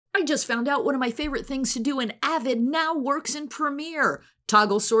I just found out one of my favorite things to do in Avid now works in Premiere.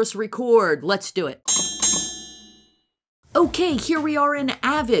 Toggle source record. Let's do it. Okay, here we are in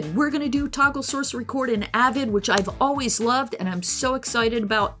Avid. We're going to do toggle source record in Avid, which I've always loved, and I'm so excited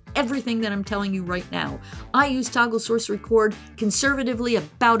about everything that I'm telling you right now. I use toggle source record conservatively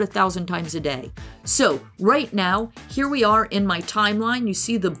about 1,000 times a day. So right now, here we are in my timeline. You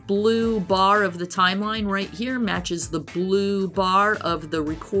see the blue bar of the timeline right here matches the blue bar of the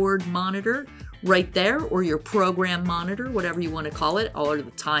record monitor right there, or your program monitor, whatever you want to call it, or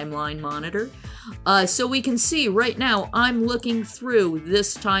the timeline monitor. So we can see right now I'm looking through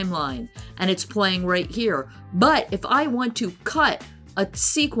this timeline and it's playing right here. But if I want to cut a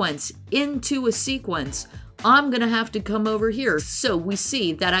sequence into a sequence, I'm gonna have to come over here. So we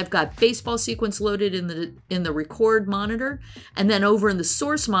see that I've got baseball sequence loaded in the record monitor, and then over in the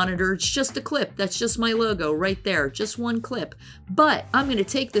source monitor, it's just a clip. That's just my logo right there, just one clip. But I'm gonna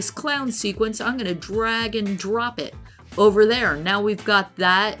take this clown sequence, I'm gonna drag and drop it over there. Now we've got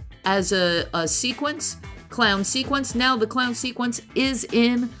that as a sequence, clown sequence. Now the clown sequence is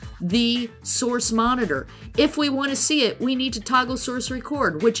in the source monitor. If we want to see it, we need to toggle source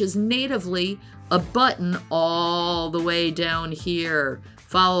record, which is natively a button all the way down here.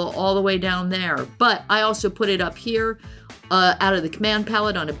 Follow all the way down there. But I also put it up here out of the command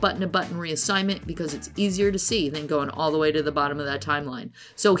palette on a button-to-button reassignment because it's easier to see than going all the way to the bottom of that timeline.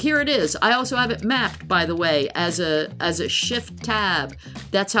 So here it is. I also have it mapped, by the way, as a shift tab.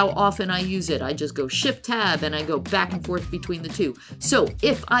 That's how often I use it. I just go shift tab and I go back and forth between the two. So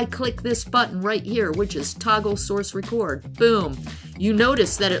if I click this button right here, which is toggle source record, boom, you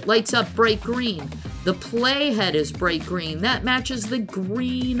notice that it lights up bright green. The playhead is bright green. That matches the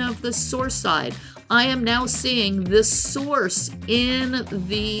green of the source side. I am now seeing the source in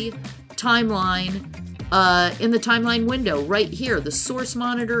the timeline window right here. The source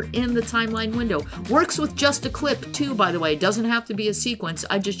monitor in the timeline window. Works with just a clip too, by the way. Doesn't have to be a sequence.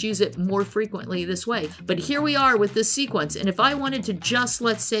 I just use it more frequently this way. But here we are with this sequence. And if I wanted to just,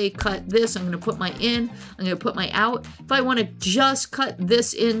 let's say, cut this, I'm going to put my in, I'm going to put my out. If I want to just cut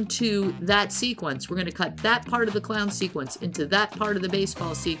this into that sequence, we're going to cut that part of the clown sequence into that part of the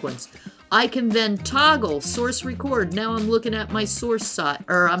baseball sequence. I can then toggle source record. Now I'm looking at my source side,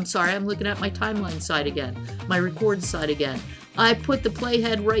 or I'm sorry, I'm looking at my timeline side again, my record side again. I put the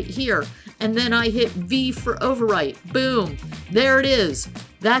playhead right here, and then I hit V for overwrite. Boom, there it is.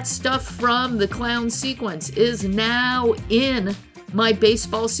 That stuff from the clown sequence is now in my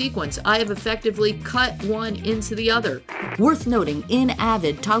baseball sequence. I have effectively cut one into the other. Worth noting, in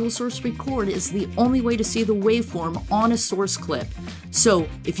Avid, toggle source record is the only way to see the waveform on a source clip. So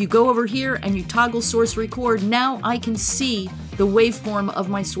if you go over here and you toggle source record, now I can see the waveform of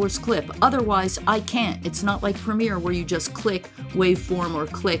my source clip. Otherwise, I can't. It's not like Premiere where you just click waveform or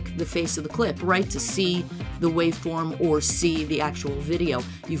click the face of the clip, right, to see the waveform or see the actual video.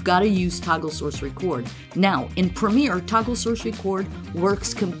 You've got to use toggle source record. Now, in Premiere, toggle source record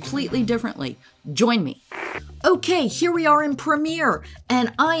works completely differently. Join me. Okay, here we are in Premiere,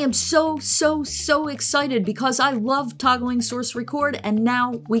 and I am so excited because I love toggling source record, and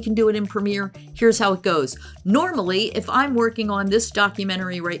now we can do it in Premiere. Here's how it goes. Normally, if I'm working on this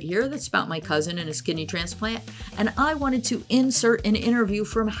documentary right here that's about my cousin and his kidney transplant, and I wanted to insert an interview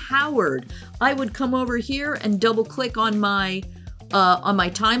from Howard, I would come over here and double click on my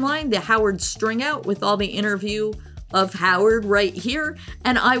timeline, the Howard string out with all the interview of Howard right here,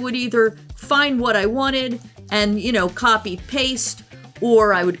 and I would either find what I wanted and, you know, copy paste,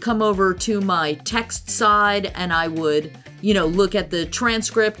 or I would come over to my text side and I would, you know, look at the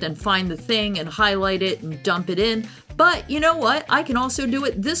transcript and find the thing and highlight it and dump it in. But you know what? I can also do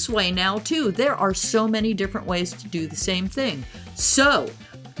it this way now too. There are so many different ways to do the same thing. So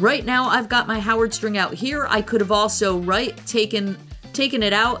right now I've got my Howard string out here. I could have also, right, taken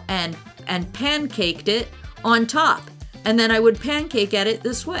it out and pancaked it on top. And then I would pancake at it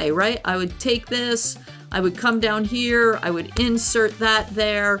this way, right? I would take this, I would come down here, I would insert that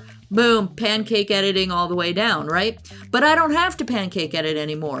there, boom, pancake editing all the way down, right? But I don't have to pancake edit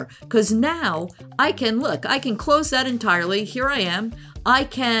anymore because now I can, look, I can close that entirely. Here I am. I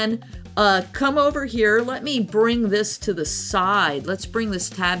can come over here. Let me bring this to the side. Let's bring this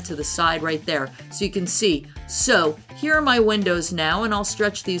tab to the side right there so you can see. So here are my windows now, and I'll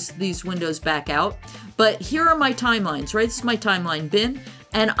stretch these windows back out. But here are my timelines, right? This is my timeline bin,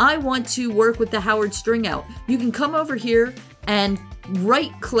 and I want to work with the Howard string out. You can come over here and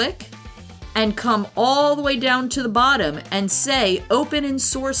right-click and come all the way down to the bottom and say, Open in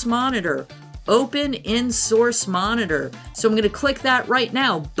Source Monitor. Open in Source Monitor. So I'm going to click that right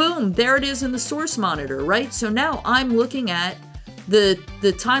now. Boom, there it is in the Source Monitor, right? So now I'm looking at the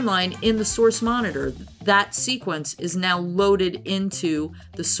timeline in the source monitor. That sequence is now loaded into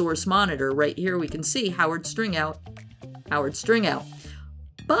the source monitor. Right here we can see Howard string out, Howard string out.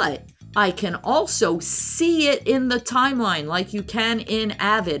 But I can also see it in the timeline like you can in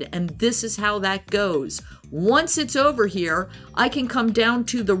Avid, and this is how that goes. Once it's over here, I can come down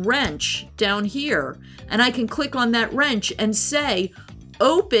to the wrench down here, and I can click on that wrench and say,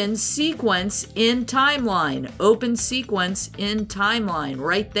 open sequence in timeline. Open sequence in timeline,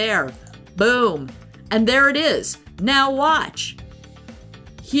 right there. Boom. And there it is. Now watch.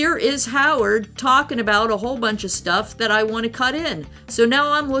 Here is Howard talking about a whole bunch of stuff that I want to cut in. So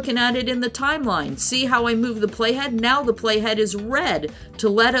now I'm looking at it in the timeline. See how I move the playhead? Now the playhead is red to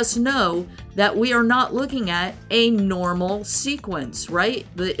let us know that we are not looking at a normal sequence, right?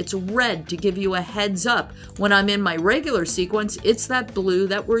 It's red to give you a heads up. When I'm in my regular sequence, it's that blue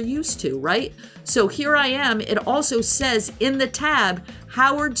that we're used to, right? So here I am. It also says in the tab,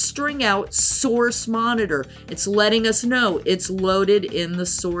 Howard string out source monitor. It's letting us know it's loaded in the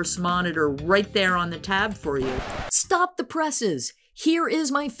source monitor right there on the tab for you. Stop the presses. Here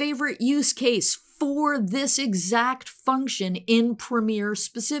is my favorite use case for this exact function in Premiere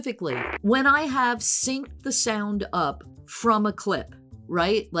specifically. When I have synced the sound up from a clip,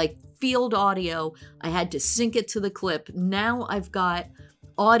 right? Like field audio, I had to sync it to the clip. Now I've got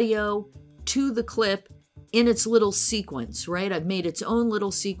audio to the clip in its little sequence, right? I've made its own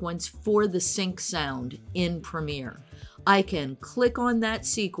little sequence for the sync sound in Premiere. I can click on that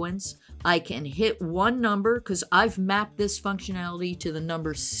sequence. I can hit one number because I've mapped this functionality to the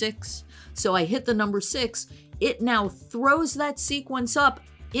number 6. So I hit the number 6. It now throws that sequence up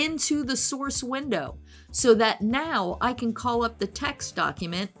into the source window so that now I can call up the text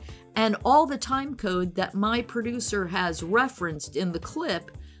document and all the time code that my producer has referenced in the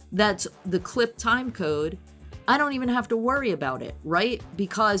clip, that's the clip time code, I don't even have to worry about it, right?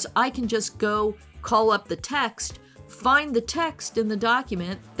 Because I can just go call up the text, find the text in the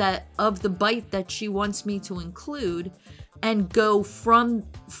document that of the byte that she wants me to include, and go from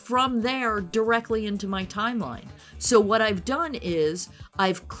there directly into my timeline. So what I've done is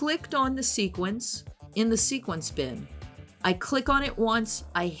I've clicked on the sequence in the sequence bin. I click on it once,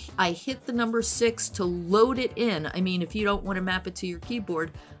 I hit the number 6 to load it in. I mean, if you don't want to map it to your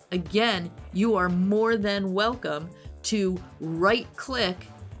keyboard, again, you are more than welcome to right click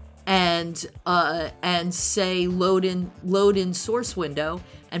and say load in source window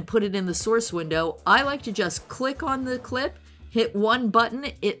and put it in the source window. I like to just click on the clip, hit one button,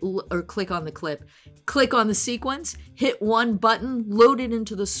 click on the sequence, hit one button, load it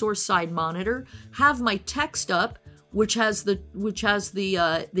into the source side monitor, have my text up, which has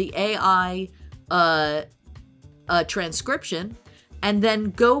the AI transcription, and then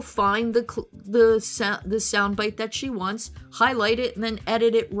go find the sound bite that she wants, highlight it, and then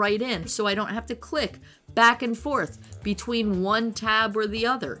edit it right in, so I don't have to click back and forth between one tab or the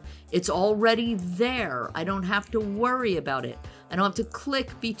other. It's already there. I don't have to worry about it. I don't have to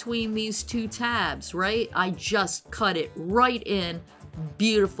click between these two tabs, right? I just cut it right in.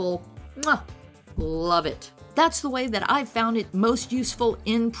 Beautiful. Mwah. Love it. That's the way that I've found it most useful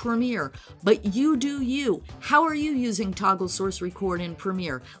in Premiere. But you do you. How are you using Toggle Source Record in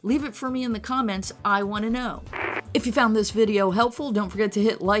Premiere? Leave it for me in the comments. I want to know. If you found this video helpful, don't forget to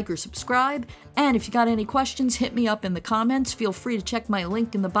hit like or subscribe. And if you got any questions, hit me up in the comments. Feel free to check my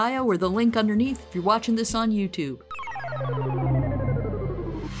link in the bio or the link underneath if you're watching this on YouTube.